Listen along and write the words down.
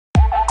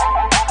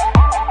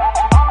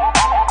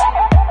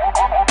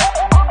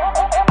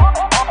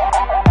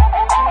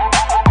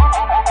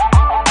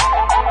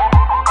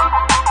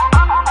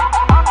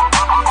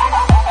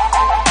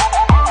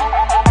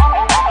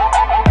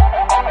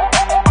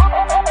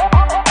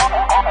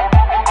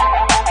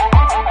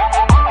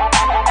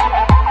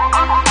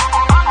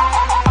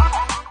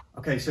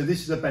so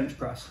this is a bench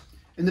press.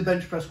 In the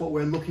bench press, what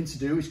we're looking to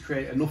do is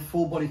create enough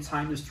full body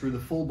tightness through the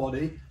full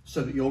body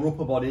so that your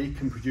upper body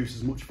can produce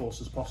as much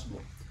force as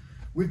possible.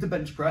 With the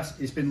bench press,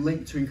 it's been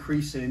linked to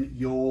increasing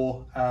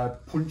your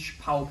punch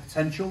power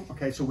potential.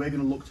 Okay, so we're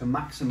going to look to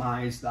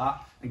maximize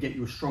that and get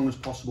you as strong as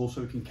possible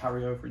so we can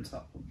carry over into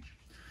that punch.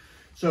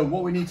 So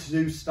what we need to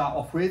do to start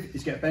off with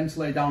is get Ben to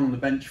lay down on the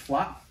bench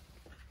flat.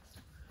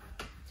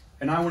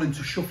 And I want him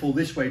to shuffle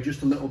this way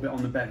just a little bit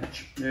on the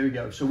bench. There we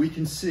go. So we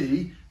can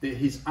see that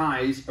his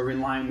eyes are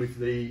in line with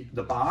the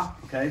bar,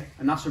 okay?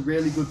 And that's a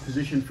really good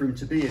position for him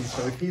to be in.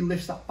 So if he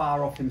lifts that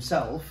bar off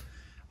himself,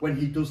 when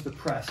he does the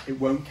press, it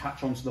won't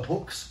catch onto the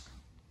hooks.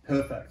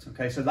 Perfect,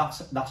 okay? So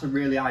that's a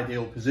really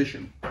ideal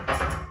position.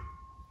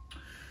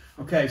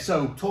 Okay,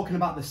 so talking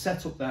about the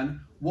setup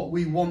then, what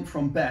we want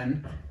from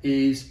Ben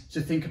is to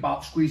think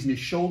about squeezing his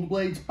shoulder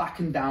blades back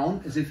and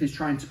down as if he's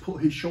trying to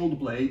put his shoulder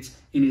blades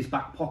in his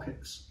back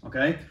pockets,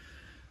 okay?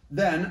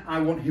 Then I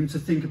want him to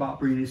think about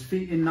bringing his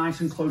feet in nice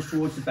and close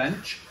towards the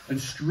bench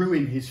and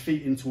screwing his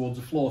feet in towards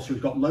the floor so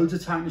he's got loads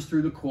of tightness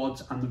through the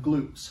quads and the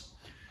glutes.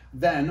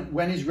 Then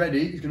when he's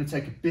ready, he's going to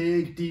take a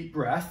big deep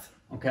breath,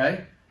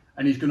 okay?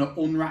 And he's going to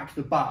unrack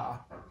the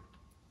bar.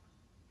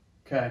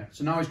 Okay,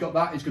 so now he's got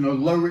that, he's going to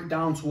lower it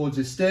down towards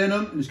his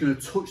sternum and he's going to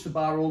touch the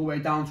bar all the way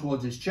down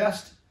towards his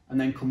chest and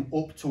then come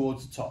up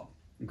towards the top,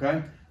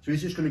 okay? So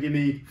he's just going to give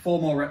me 4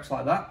 more reps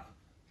like that.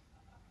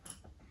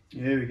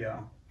 Here we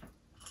go.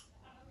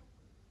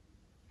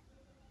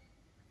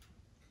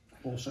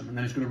 Awesome, and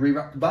then he's going to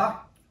re-wrap the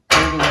bar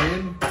all the way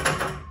in.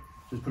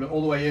 Just put it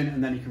all the way in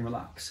and then he can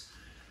relax.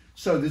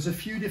 So there's a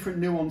few different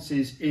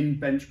nuances in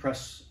bench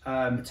press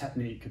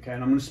technique, okay?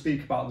 And I'm going to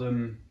speak about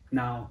them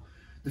now.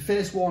 The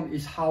first one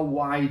is how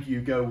wide you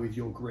go with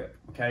your grip,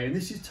 okay? And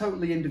this is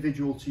totally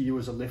individual to you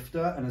as a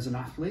lifter and as an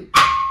athlete.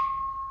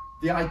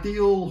 The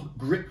ideal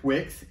grip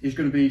width is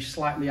going to be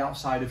slightly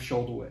outside of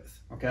shoulder width,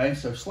 okay?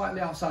 So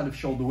slightly outside of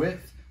shoulder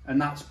width, and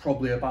that's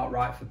probably about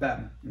right for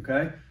Ben,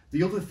 okay?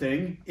 The other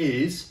thing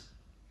is,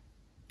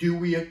 do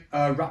we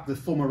wrap the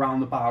thumb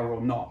around the bar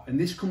or not? And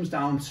this comes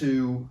down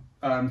to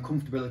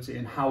comfortability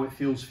and how it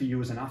feels for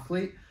you as an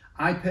athlete.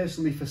 I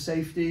personally, for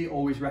safety,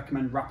 always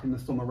recommend wrapping the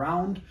thumb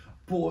around.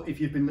 But if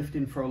you've been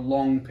lifting for a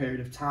long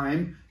period of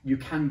time, you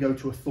can go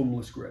to a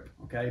thumbless grip,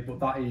 okay? But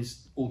that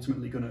is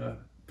ultimately going to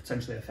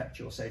potentially affect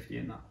your safety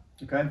in that,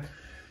 okay?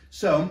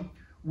 So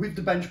with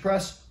the bench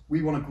press,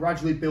 we want to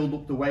gradually build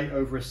up the weight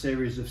over a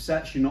series of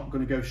sets. You're not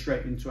going to go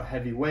straight into a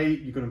heavy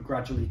weight. You're going to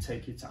gradually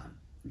take your time,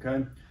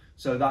 okay?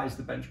 So that is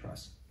the bench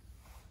press.